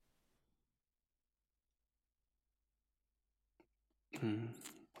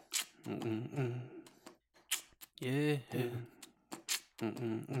Yeah.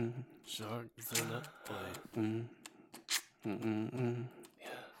 Sharks in a play.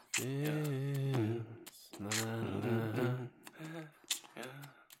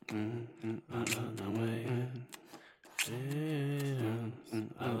 I love the way it feels.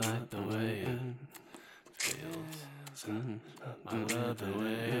 I like the way it feels. I love the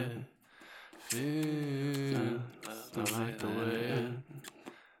way it feels. I like the way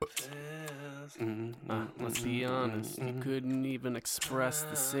it feels. Let's be honest, you couldn't even express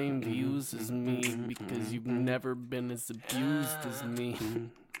the same views as me because you've never been as abused as me.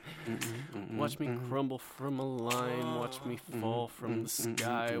 Watch me crumble from a line, watch me fall from the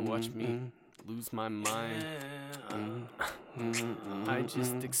sky, watch me lose my mind. I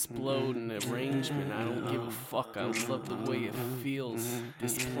just explode in arrangement, I don't give a fuck, I love the way it feels.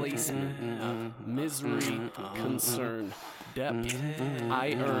 Displacement, misery, concern, depth,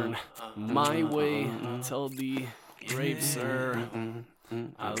 I earn my way till the grave, sir.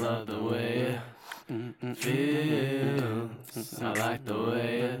 I love the way it feels. I like the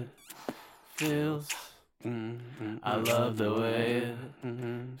way it feels. I love the way it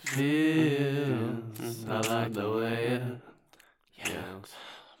feels. I like the way it feels.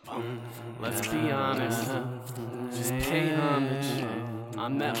 Let's be honest, just pay homage.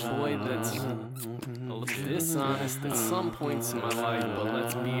 I'm that boy that's a little dishonest at some points in my life, but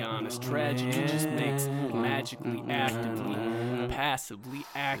let's be honest, tragedy just makes magically, actively, passively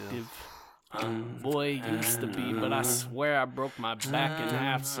active. Boy, used to be, but I swear I broke my back in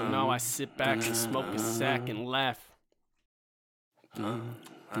half, so now I sit back and smoke a sack and laugh. I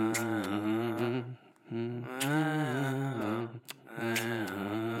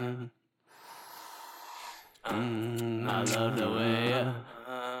love the way it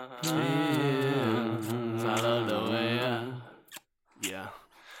feels. I love the way it, yeah.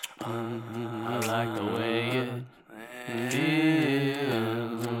 I like the way it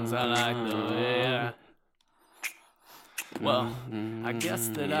feels. I like the way it. Well, I guess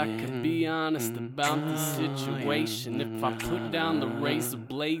that I could be honest about the situation if I put down the razor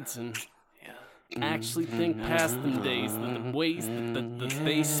blades and actually think past them days, the ways that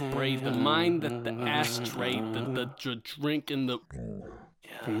they spray, the mind that the ashtray, the drink and the...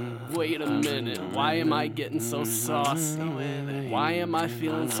 Wait a minute, why am I getting so saucy? Why am I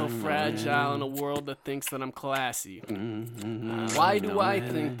feeling so fragile in a world that thinks that I'm classy? Why do I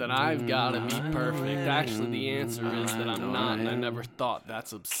think that I've gotta be perfect? Actually, the answer is that I'm not, and I never thought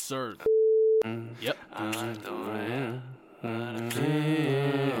that's absurd. Yep. I like the way it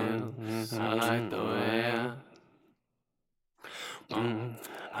feels. I like the way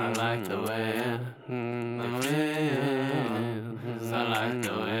I like the way it feels. I like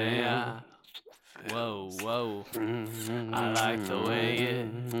the way whoa, whoa. I like the way it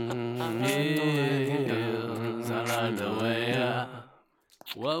feels. I like the way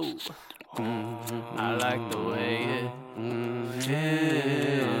whoa. I like the way it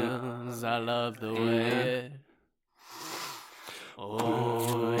feels. I love the way it.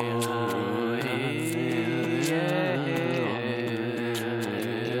 Oh yeah.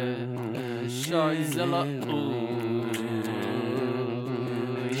 Shawtyzilla, ooh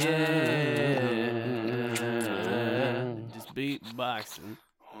yeah. Just beatboxing.